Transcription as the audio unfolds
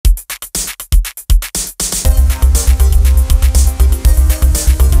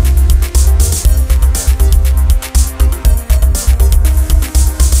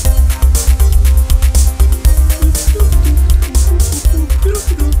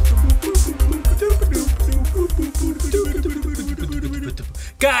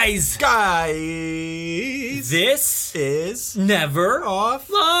Guys, this is Never Offline.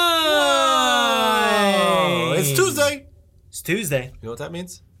 Whoa. It's Tuesday. It's Tuesday. You know what that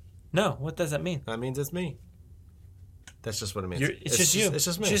means? No, what does that mean? That means it's me. That's just what it means. It's just you. It's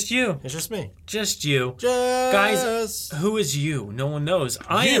just me. Just you. It's just me. Just you. Just Guys, who is you? No one knows.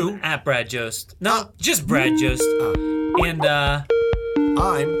 I You? am at Brad Jost. No, just Brad Jost. And, I'm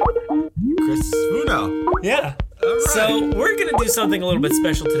Chris Funo. yeah. All right. So we're going to do something a little bit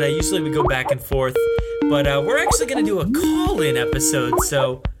special today. Usually we go back and forth, but we're actually going to do a call-in episode.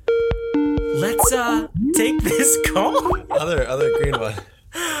 So let's take this call. Other green one.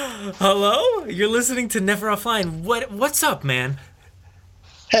 Hello? You're listening to Never Offline. What's up, man?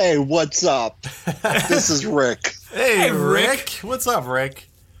 Hey, what's up? This is Rick. Hey, Rick. Rick. What's up, Rick?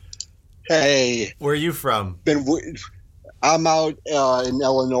 Hey, Where are you from? I'm out in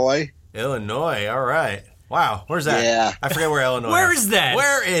Illinois. Illinois. All right. Wow. Where's that? Yeah. I forget where Illinois Where is. is that?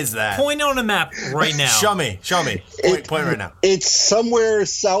 Where is that? Point on a map right now. Show me. Point right now. It's somewhere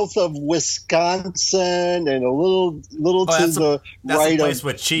south of Wisconsin and a little to that's the That's right a place of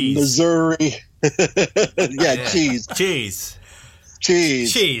with cheese. Missouri. yeah, cheese. Cheese.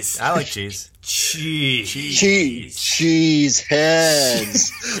 Cheese. I like cheese. Cheese. Cheese heads.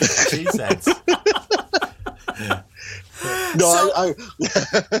 Cheese heads. No,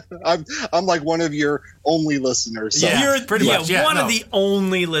 I'm like one of your only listeners. So. Yeah. You're pretty much, yeah, one no. of the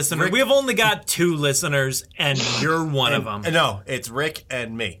only listeners. Rick- We have only got 2 listeners, and you're one of them. No, it's Rick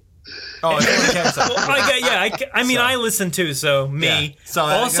and me. Oh, it's only Ken, so- I mean, I listen too, so me. Yeah. So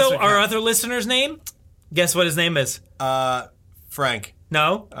I guess also, we our can- other listener's name? Guess what his name is? Frank.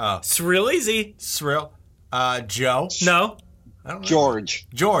 No? Oh. It's real easy. Cyril. Joe. No? I don't know. George.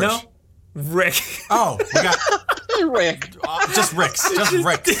 No? Rick. Oh, we got Rick. just Rick's. Just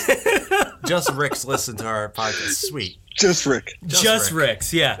Rick's. Just Rick's listen to our podcast. Sweet. Just Rick. Just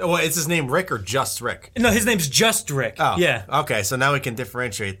Rick's, yeah. Well, is his name Rick or just Rick? No, his name's Just Rick. Oh, Yeah. Okay, so now we can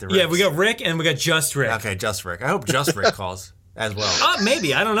differentiate the Ricks. Yeah, we got Rick and we got Just Rick. Okay, just Rick. I hope just Rick calls as well.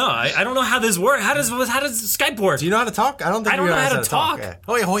 Maybe. I don't know. I don't know how this works. How does Skype work? Do you know how to talk? I don't think I don't we know how realize to talk. Yeah.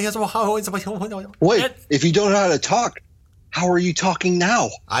 Oh, yeah. Wait, if you don't know how to talk, how are you talking now?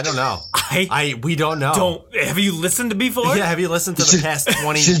 I don't know. We don't know. Have you listened before? Yeah, have you listened to the past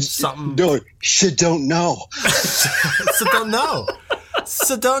 20 something? No, don't know. So don't know.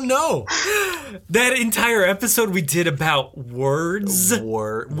 So don't know. That entire episode we did about words.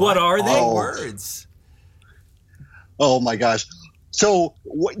 What are they? Oh. Words. Oh my gosh. So,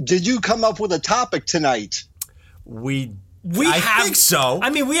 did you come up with a topic tonight? I think so. I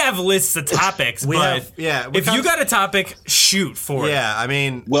mean, we have lists of topics, but if you got a topic, shoot for it. Yeah, I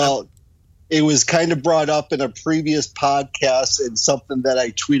mean, Well, it was kind of brought up in a previous podcast and something that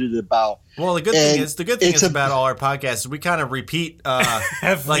I tweeted about. well, the good thing is about all our podcasts, we kind of repeat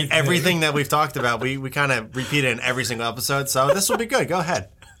like everything that we've talked about. We kind of repeat it in every single episode, so this will be good. Go ahead.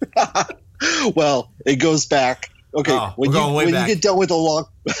 Well, it goes back. Okay, when you get done with a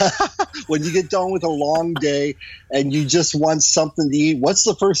long day and you just want something to eat, what's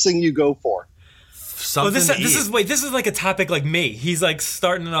the first thing you go for? Something to eat. This is like a topic like me. He's like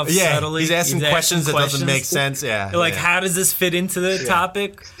starting it off subtly. He's asking questions that doesn't make sense. Yeah, like how does this fit into the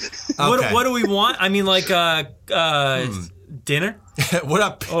topic? Okay. What do we want? I mean, like dinner What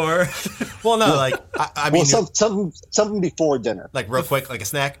up? or Well, no, like I mean, Something before dinner. like real quick, like a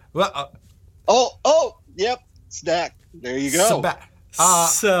snack. Well, Yep, snack. There you go.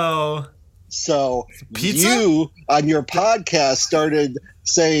 So Pizza? you on your podcast started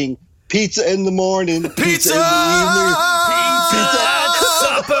saying pizza in the morning, Pizza! in the evening,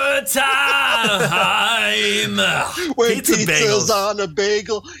 supper time. when Pizza pizza's bagels. on a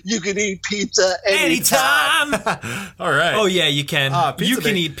bagel, you can eat pizza anytime. Anytime. all right. Oh yeah, you can. Pizza You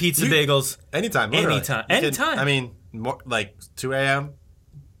can ba- eat pizza you- bagels. Anytime. Literally. Anytime. You can- Anytime. I mean, more, like 2 a.m.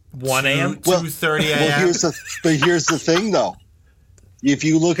 1 a.m. 2:30 a.m. Well, here's the thing, though. If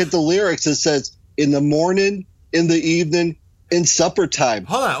you look at the lyrics, it says in the morning, in the evening, in supper time.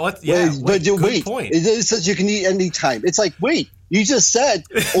 Hold on. What? Yeah. Good point. It says you can eat anytime. It's like, wait, you just said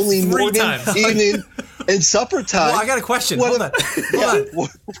only 3 morning, times. evening, and supper time. Well, I got a question. What Hold on. Hold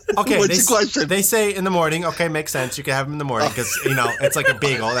on. Okay. What's the question? They say in the morning. Okay, makes sense. You can have them in the morning because it's like a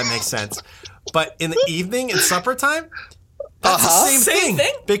bagel. That makes sense. But in the evening and supper time, that's the Same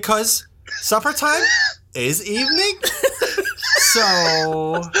thing. because supper time is evening.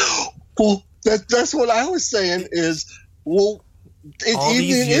 So Well, that's what I was saying is, well, All these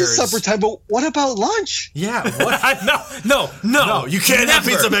evening years. is supper time, but what about lunch? yeah, what? No, You can't have never.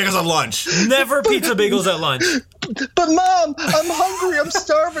 pizza bagels at lunch. Never pizza bagels at lunch. But Mom, I'm hungry. I'm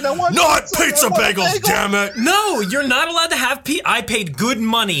starving. it. I want Not pizza. pizza I want a bagels, bagel. damn it. No, you're not allowed to have I paid good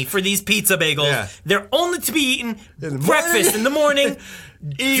money for these pizza bagels. Yeah. They're only to be eaten the breakfast in the morning,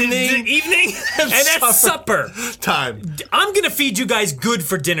 evening, and at supper. Time. I'm gonna feed you guys good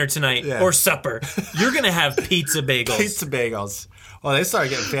for dinner tonight or supper. You're gonna have pizza bagels. Pizza bagels. Oh, they started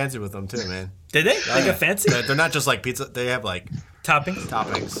getting fancy with them too, man. Did they? They got fancy They're not just like pizza. They have like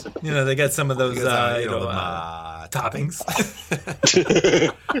toppings. You know, They got some of those toppings.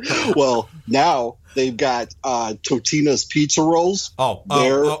 Well, now they've got Totino's pizza rolls. Well,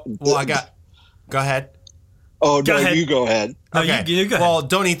 I got. Go ahead. Oh, no, Go ahead. you go ahead. No, Okay. you go ahead. Well,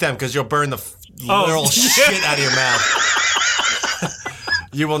 don't eat them because you'll burn the literal shit out of your mouth.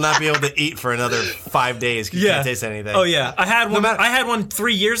 You will not be able to eat for another 5 days because you can't taste anything. Oh yeah, I had one. matter- I had one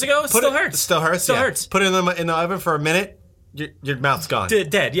 3 years ago. Still hurts. Still hurts. Still yeah. hurts. Put it in the oven for a minute. Your mouth's gone.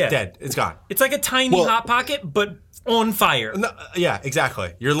 Dead. Yeah. Dead. It's gone. It's like a tiny hot pocket, but on fire. No, yeah,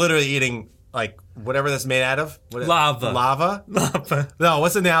 exactly. You're literally eating like whatever that's made out of. Lava. Lava. No,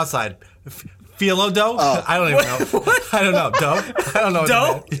 what's in the outside? Phyllo dough? I don't even know. What? I don't know. Dough? I don't know.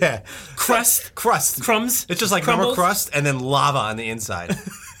 Dough? Yeah. Crust. It's Crumbs. just like Crumbles? normal crust and then lava on the inside.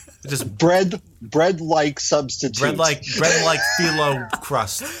 Just bread-like substitute. bread like phyllo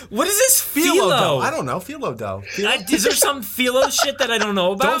crust. What is this Phyllo dough. phyllo? I don't know. Phyllo dough. Is there some phyllo shit that I don't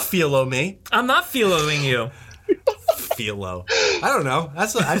know about? Don't phyllo me. I'm not phylloing you. Phyllo. I don't know.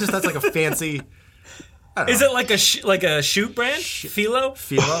 That's like a fancy. Is it like a shoot brand? Phyllo?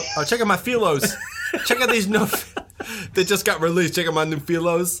 Phyllo. Oh, check out my Phylos. Check out these new. They just got released. Check out my new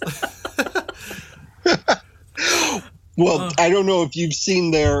Phylos. Well, I don't know if you've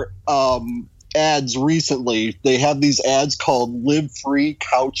seen their ads recently. They have these ads called "Live Free,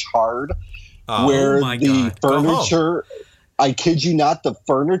 Couch Hard," where my the God. furniture. I kid you not, the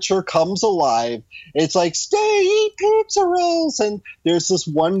furniture comes alive. It's like, stay, eat pizza rolls. And there's this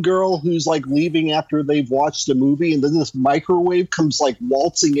one girl who's like leaving after they've watched a movie, and then this microwave comes like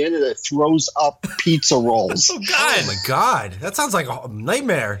waltzing in and it throws up pizza rolls. Oh Oh God, my god, that sounds like a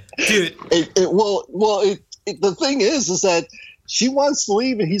nightmare. dude! The thing is that she wants to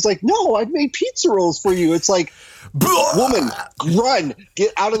leave, and he's like, no, I've made pizza rolls for you. It's like, woman, run,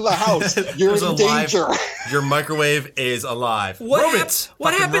 get out of the house. You're There's in a live- danger. Your microwave is alive. What robots.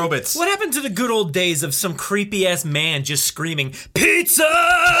 What Fucking happened? robots. What happened to the good old days of some creepy ass man just screaming pizza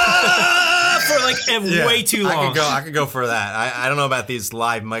for like Yeah, way too long? I could go for that. I don't know about these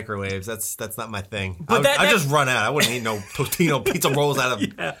live microwaves. That's not my thing. But I just run out. I wouldn't eat no Totino pizza rolls out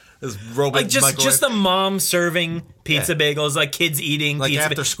of this robot Like just microwave. the mom serving pizza bagels, like kids eating Like pizza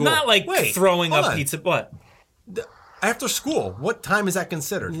after school. not like Wait, throwing hold up on. pizza. What After school, what time is that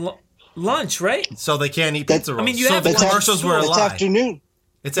considered? lunch, right? So they can't eat pizza rolls. I mean, you so have the lunch. commercials were a It's lie. afternoon.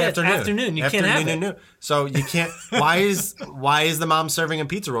 It's Yeah, it's afternoon. afternoon. You can't have it. Noon. So you can't. Why is the mom serving them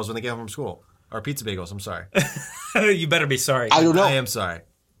pizza rolls when they get home from school or pizza bagels? I'm sorry. You better be sorry. I don't know. I am sorry.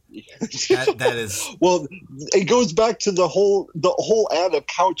 That is. Well, it goes back to the whole ad of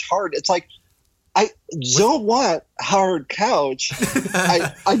couch hard. It's like, I don't want hard couch.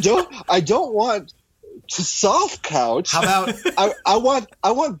 I don't want soft couch. How about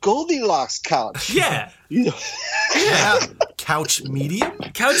I want Goldilocks couch. Yeah, You know? couch medium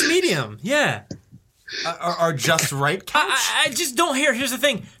couch medium. Yeah. or just right couch? I just don't hear. Here's the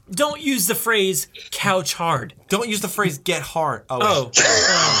thing. Don't use the phrase couch hard. Don't use the phrase "get hard." Oh.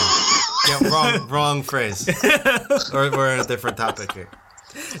 Yeah, wrong phrase. We're on a different topic here.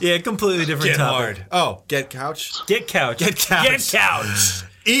 Yeah, completely different Get topic. hard. Oh, get couch. Get couch. Get couch. Get couch.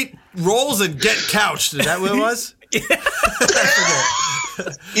 Eat rolls and get couched. Is that what it was?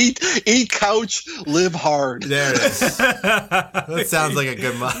 Eat couch, live hard. There it is. That sounds like a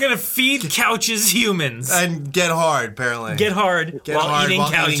good I'm motto. gonna feed couches humans. And get hard, apparently. Get hard Get while hard eating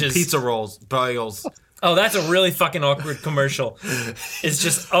while couches. eating pizza rolls, bagels. Oh, that's a really fucking awkward commercial. It's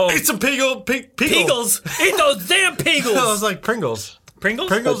just Eat some Pringles. Pringles. Eat those damn It was Pringles. like Pringles. Pringles.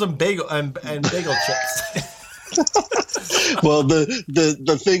 Pringles and bagel and bagel chips. Well,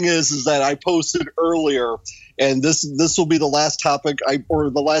 the thing is that I posted earlier, and this will be the last topic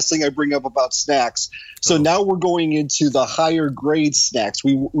the last thing I bring up about snacks. So now we're going into the higher grade snacks.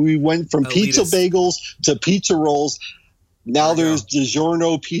 We went from pizza Elitist. bagels to pizza rolls. Now There you there's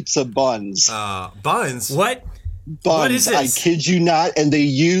DiGiorno pizza buns. Buns. What? Buns. what is I this? kid you not. And they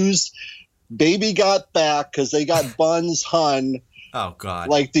used Baby Got Back because they got buns hun Oh God.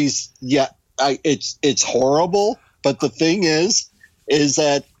 like these. Yeah, it's horrible. But the thing is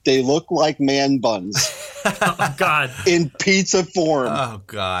that they look like man buns Oh God. in pizza form. Oh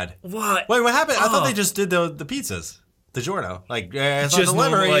God. What? Wait, what happened? I thought Oh. they just did the pizzas. DiGiorno. Like, it's Just not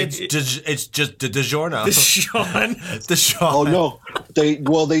delivery. normal, like- It's just DiGiorno. Sean. DiGiorno. Oh no,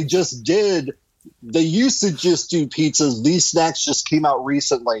 they just did. They used to just do pizzas. These snacks just came out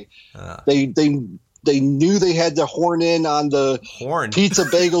recently. They knew they had to horn in on the pizza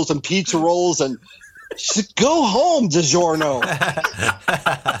bagels and pizza rolls and go home, DiGiorno.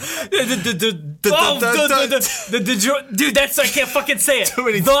 Dude, that's I can't fucking say it.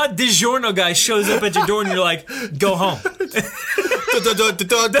 The DiGiorno guy shows up at your door and you're like, go home.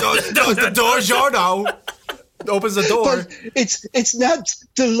 DiGiorno opens the door. But it's not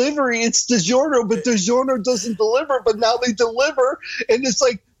delivery, it's DiGiorno, but DiGiorno doesn't deliver, but now they deliver, and it's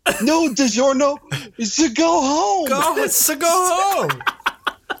like, no, DiGiorno, it's to go home. It's to go home.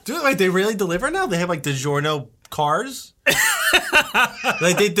 Dude, like, they really deliver now? They have, like, DiGiorno cars?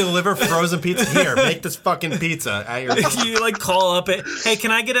 Like, they deliver frozen pizza. Here, make this fucking pizza at your... You, like, call up it. Hey, can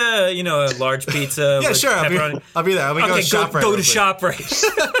I get a large pizza? Yeah, with sure. I'll be there. I'll be going to ShopRite. Go to ShopRite.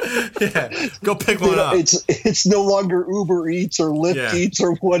 Yeah, go pick one up. It's no longer Uber Eats or Lyft Eats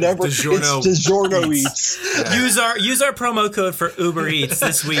or whatever. It's DiGiorno Eats. Yeah. Use our promo code for Uber Eats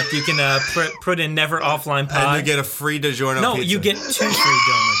this week. You can put in Never Offline Pod. And you get a free DiGiorno No, pizza. you get 2 free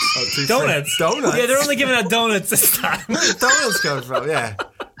donuts. Oh, 2 donuts. Free donuts. Yeah, they're only giving out donuts this time. Where's the donuts coming from? Yeah.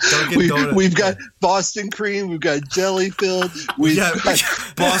 Don't get donuts. We've got Boston cream. We've got jelly filled. We've got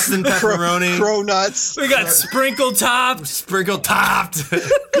Boston pepperoni. Cronuts. We got sprinkle topped. Sprinkle topped.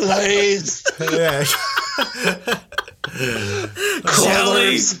 Glazed. Yeah.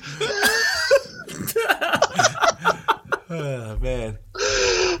 Jelly. Oh, man.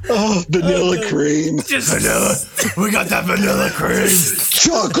 Oh, vanilla cream. Just Vanilla. We got that vanilla cream.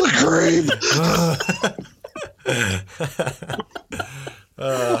 Chocolate cream.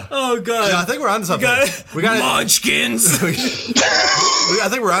 oh god. Yeah, I think we're on something. We got munchkins. I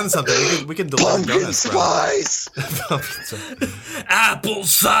think we're on something. We can deliver Pumpkin donuts, bro. spice. Apple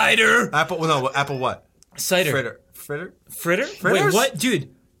cider. Apple what? Cider. Fritter? Fritter? Wait, Fritters? what?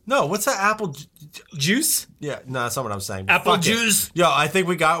 Dude. No, what's that apple Juice? Yeah, no, that's not what I'm saying. Apple Fuck it. juice? Yo, I think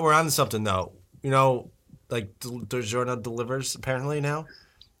we're on something though. You know, like DiGiorno delivers apparently now.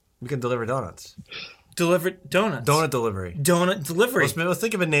 We can deliver donuts. Delivered donuts. Donut delivery. Donut delivery. Let's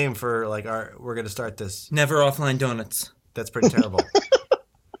think of a name for like we're gonna start this. Never Offline Donuts. That's pretty terrible.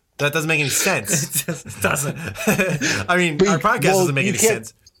 That doesn't make any sense. It doesn't. I mean, our podcast doesn't make any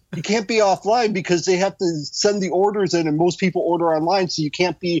sense. You can't be offline because they have to send the orders in, and most people order online, so you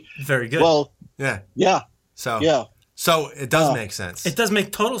can't be very good. Well, yeah. So it does make sense. It does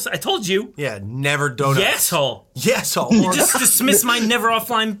make total sense. I told you. Yeah, never donuts. Yes, hole. You just dismiss my Never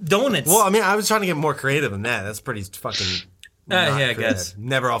Offline Donuts. Well, I mean, I was trying to get more creative than that. That's pretty fucking. Yeah, I guess.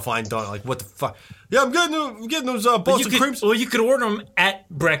 Never Offline donut. Like, what the fuck? Yeah, I'm getting those Boston creams. Well, you could order them at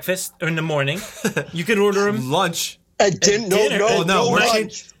breakfast or in the morning. You could order them lunch. At dinner. No,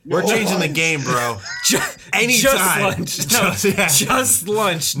 we're changing the game, bro. Anytime. Just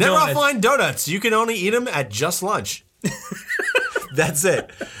lunch. Never Offline donuts. You can only eat them at just lunch. That's it.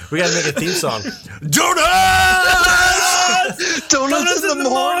 We gotta make a theme song. Donuts! Donuts in the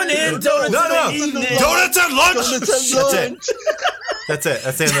morning. Donuts in the evening. Donuts at lunch. Donuts at lunch. That's it.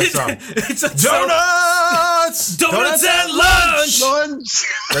 That's the end of the song. It's a Donuts! Donuts at lunch!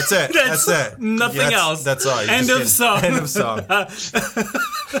 That's it. That's it. Nothing else. That's all. End of song. End of song.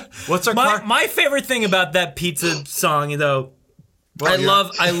 What's our my favorite thing about that pizza song, though, I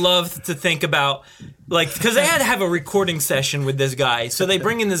love to think about, like, because they had to have a recording session with this guy. So they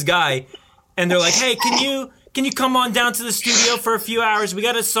bring in this guy, and they're like, "Hey, can you come on down to the studio for a few hours? We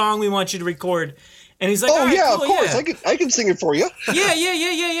got a song we want you to record." And he's like, "Oh right, yeah, cool, of course, yeah. I can sing it for you."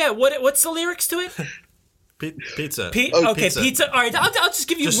 Yeah. What's the lyrics to it? Pizza. Pizza. All right, I'll just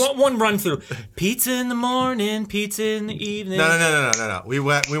give you one run through. Pizza in the morning, pizza in the evening. No. We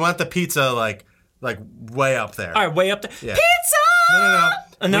want the pizza like way up there. All right, way up there. Yeah. Pizza.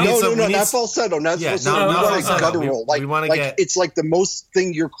 No, not falsetto. Not guttural. We want to get. It's like the most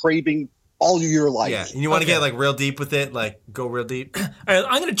thing you're craving all your life. Yeah, and you want to get like real deep with it, like go real deep. All right,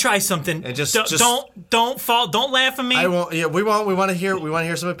 I'm gonna try something. And don't laugh at me. I won't. Yeah, we want to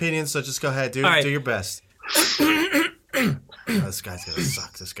hear some opinions. So just go ahead, do your best. This guy's gonna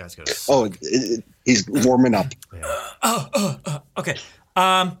suck. Oh, he's warming up. Yeah. Okay.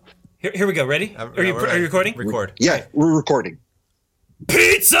 Here we go. Ready? Are you recording? Record. Yeah, we're recording.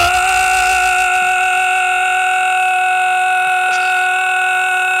 Pizza!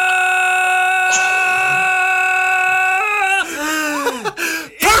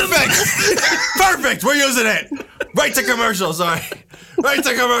 Perfect! We're using it. Right to commercials. All right. Right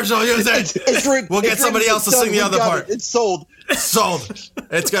to commercial. Use it. We'll get somebody else to sing the other part. It's sold. Sold.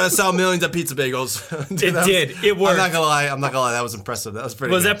 It's gonna sell millions of pizza bagels. It did. It worked. I'm not gonna lie. That was impressive. That was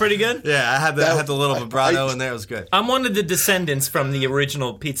pretty. Was good. that pretty good? Yeah, I had the little vibrato in there. It was good. I'm one of the descendants from the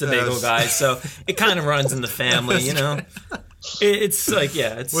original pizza bagel guys, so it kind of runs in the family, you know. It's like,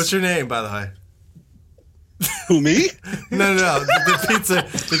 yeah. It's What's your name, by the way? Who, me? No. The pizza.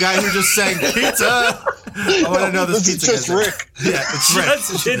 The guy who just sang pizza. I want to know this pizza Just guy's name. Rick. Yeah, it's Rick.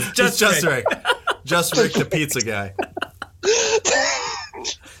 It's just Rick. Just Rick, the pizza guy.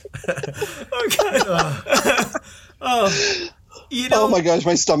 You know, Oh my gosh,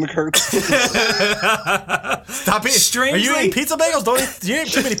 my stomach hurts. Stop it. Strangely- Are you eating pizza bagels? You eat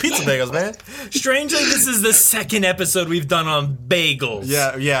too many pizza bagels, man. strangely, this is the second episode we've done on bagels.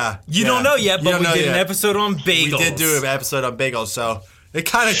 Yeah. You don't know yet, but we did an episode. episode on bagels. We did do an episode on bagels, so it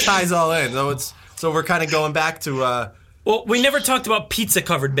kind of ties all in. So we're kind of going back to. Well, we never talked about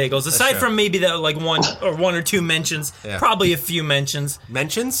pizza-covered bagels, aside true. from maybe that like one or two mentions. Yeah. Probably a few mentions.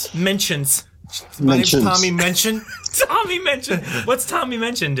 Mentions? Mentions. My name's Mentions. Tommy Mention. Tommy mentioned. What's Tommy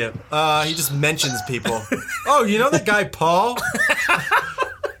mentioned do? He just mentions people. Oh, you know that guy Paul?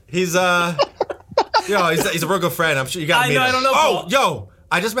 He's he's a real good friend. I'm sure you got to meet him. I don't know Paul. Yo,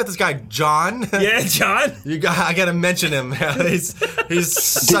 I just met this guy John. Yeah, John. I got to mention him. he's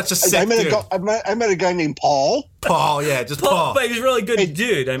such a sick dude. I met a guy named Paul Paul, yeah, just Paul. But he's a really good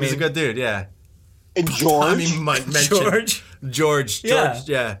dude. I mean, He's a good dude, yeah. and George. George, Yeah.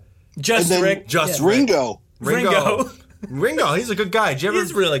 yeah. Just And then Rick. Just yeah. Rick. Ringo. Ringo, he's a good guy. Did you ever,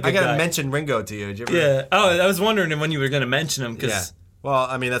 He's a really good I gotta guy. mention Ringo to you. Did you ever, Yeah. Oh, I was wondering when you were going to mention him Yeah. because Well,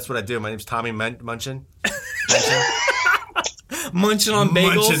 I mean, that's what I do. My name's Tommy Munchin. munching on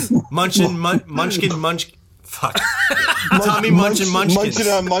bagels. Munchkin. Fuck. Tommy Munchkin. Munching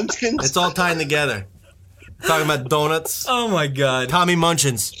on munchkins. It's all tying together. Talking about donuts. Oh my God, Tommy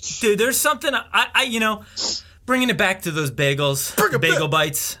Munchins. dude! There's something I bringing it back to those bagels, bagel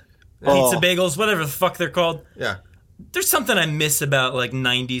bites, pizza bagels, whatever the fuck they're called. Yeah. There's something I miss about like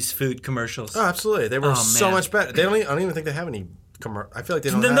 '90s food commercials. Oh, absolutely. They were so man. much better. I don't even think they have any. I feel like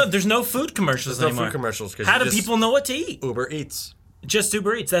they don't have There's no food commercials no anymore. food commercials. 'Cause How you do just people know what to eat? Uber Eats. Just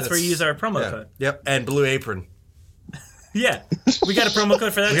Uber Eats. That's where you use our promo Yeah. code. Yep. And Blue Apron. Yeah, we got a promo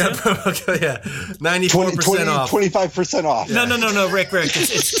code for that We got too. promo code, yeah. 94% off. 25% off. No, Rick.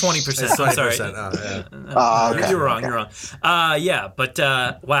 It's 20%. It's I'm sorry. 20%. Oh, yeah. Okay. You're wrong. You're wrong. Yeah, but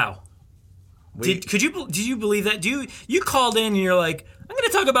wow. Did you believe that? You called in and you're like, I'm going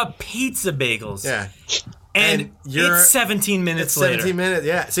to talk about pizza bagels. Yeah. And it's 17 minutes later. 17 minutes.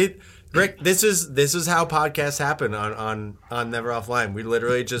 Yeah. See, Rick, this is how podcasts happen on Never Offline. We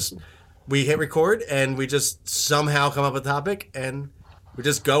literally we hit record and we just somehow come up with a topic and we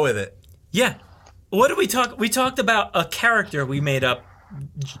just go with it. Yeah. What did we talk? We talked about a character we made up.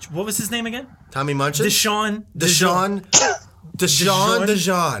 What was his name again? Tommy Munchin? Deshaun. Deshaun.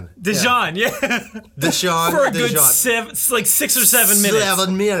 Deshaun, yeah. Deshaun. For a good 6 or 7 minutes.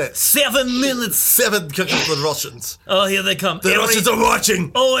 7 minutes. 7 minutes. 7 cooking for the Russians. Oh, here they come. The Russians are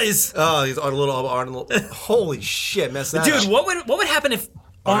watching. Always. Oh, he's Arnold. Holy shit, mess that Dude, up. what would happen if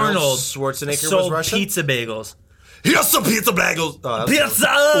Arnold Schwarzenegger was sold Russian? pizza bagels? Here's some pizza bagels. Oh, Pizza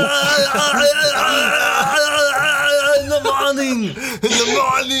in the morning. in the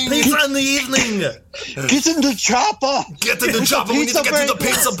morning. Pizza in the evening. Get in the chopper. Get in the chopper. We need to get to the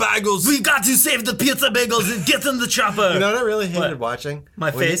Pizza pizza bagels. We got to save the pizza bagels and get in the chopper. You know what I really hated What? watching? My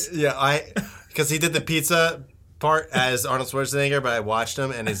When face? because he did the pizza part as Arnold Schwarzenegger, but I watched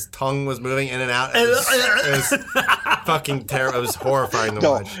him and his tongue was moving in and out. It was fucking terrible. It was horrifying to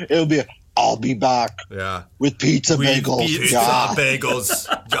No, watch. it'll be. I'll be back Yeah. with pizza bagels. Pizza Yeah. bagels.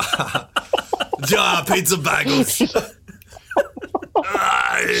 Ja, pizza bagels.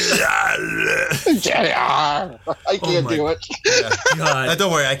 I can't do it. God.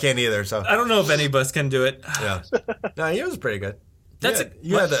 Don't worry, I can't either. So I don't know if any of us can do it. yeah, no, he was pretty good. That's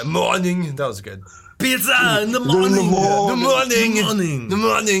you had the morning. That was good. Pizza in the morning. morning. The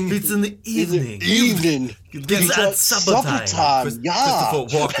morning. Pizza in the evening. Evening. Pizza at supper time. Yeah.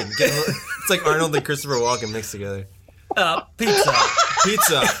 Christopher Walken. It's like Arnold and Christopher Walken mixed together. Pizza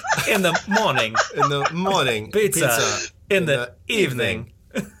Pizza in the morning. in the morning. Pizza in the evening.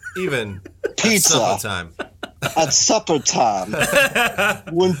 Even Pizza supper time. at supper time.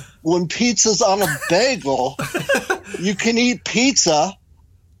 when pizza's on a bagel, you can eat pizza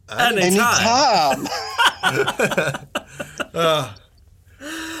Anytime. anytime.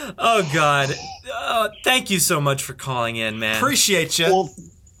 Oh, God. Thank you so much for calling in, man. Appreciate you.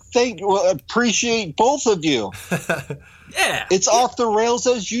 Well, appreciate both of you. Yeah. It's off the rails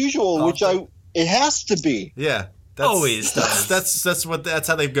as usual, it has to be. Yeah, Always does. That's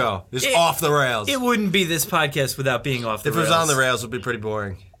how they go. Just off the rails. It wouldn't be this podcast without being off the rails. If it was on the rails, it would be pretty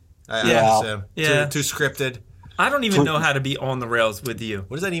boring. I assume. Yeah. Too scripted. I don't even know how to be on the rails with you.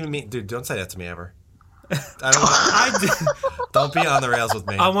 What does that even mean? Dude, don't say that to me ever. Don't be on the rails with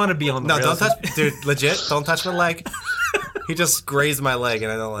me. I want to be on the rails. No, don't touch. Dude, legit, don't touch my leg. He just grazed my leg,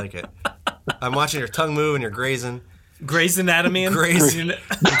 and I don't like it. I'm watching your tongue move, and you're grazing. Grey's Anatomy and Grey's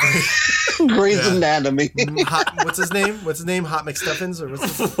Anatomy. What's his name? Hot McStuffins? Or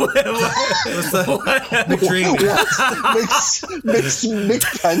what's the McDreamy?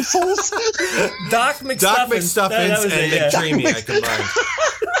 McPencils? Doc McStuffins. Doc McStuffins and McDreamy, I combined.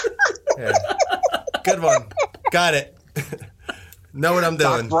 Yeah. Good one. Got it. Know what I'm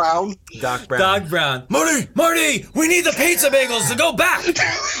doing. Doc Brown. Doc Brown. Marty, we need the pizza bagels to go back.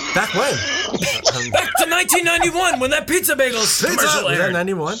 Back when? Back to 1991 when that pizza bagels commercial Was that aired.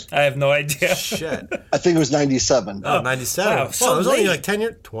 91? I have no idea. Shit. I think it was 97. Oh, 97. Wow, so it was only late.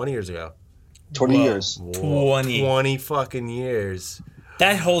 like 20 years ago. 20 years. Whoa. 20 fucking years.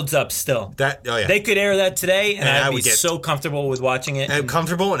 That holds up still. Oh yeah. They could air that today, and I I'd be would get so comfortable with watching it. I'm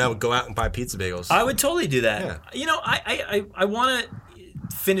comfortable, and I would go out and buy pizza bagels. I would totally do that. Yeah. You know, I want to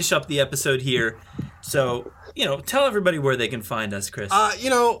finish up the episode here. So, tell everybody where they can find us, Chris.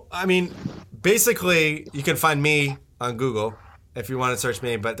 Basically, you can find me on Google if you want to search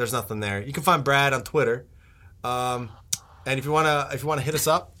me, but there's nothing there. You can find Brad on Twitter. And if you wanna hit us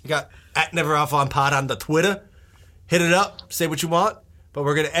up, you got @NeverOffLinePod on the Twitter. Hit it up, say what you want. But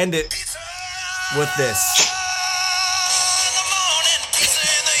we're gonna end it with this.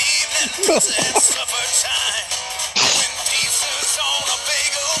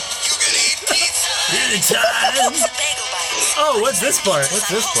 Oh, what's this part? What's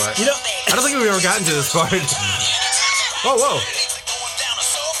this part? I don't think we've ever gotten to this part. Whoa.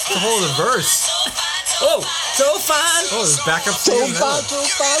 It's a whole other verse. Oh, so fine. Oh, there's backup So singing. fun, so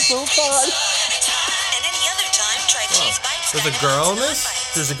fun, so fun. And any other time, try cheese bites. There's a girl in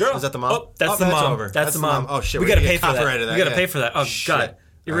this? There's a girl. Is that the mom? Oh, that's Oh, the that's mom. over. That's the mom. Oh, shit. We We're gotta gonna pay get for that. copyrighted We gotta yeah. pay for that. Oh, Shit. God.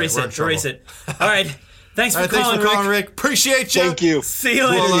 Erase All right, we're in it. All right. Thanks for Thanks for calling, Rick. Appreciate you. Thank you. See you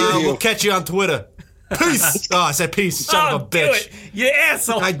later. We'll catch you on Twitter. Peace. Oh, I said peace. Son of a do bitch. it. You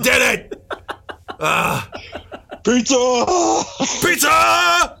asshole. I did it. Pizza!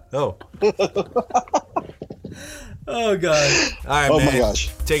 Pizza. Oh. Oh, God. All right, Oh man. my gosh.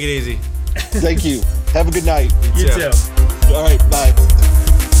 Take it easy. Thank you. Have a good night. You too. All right, bye.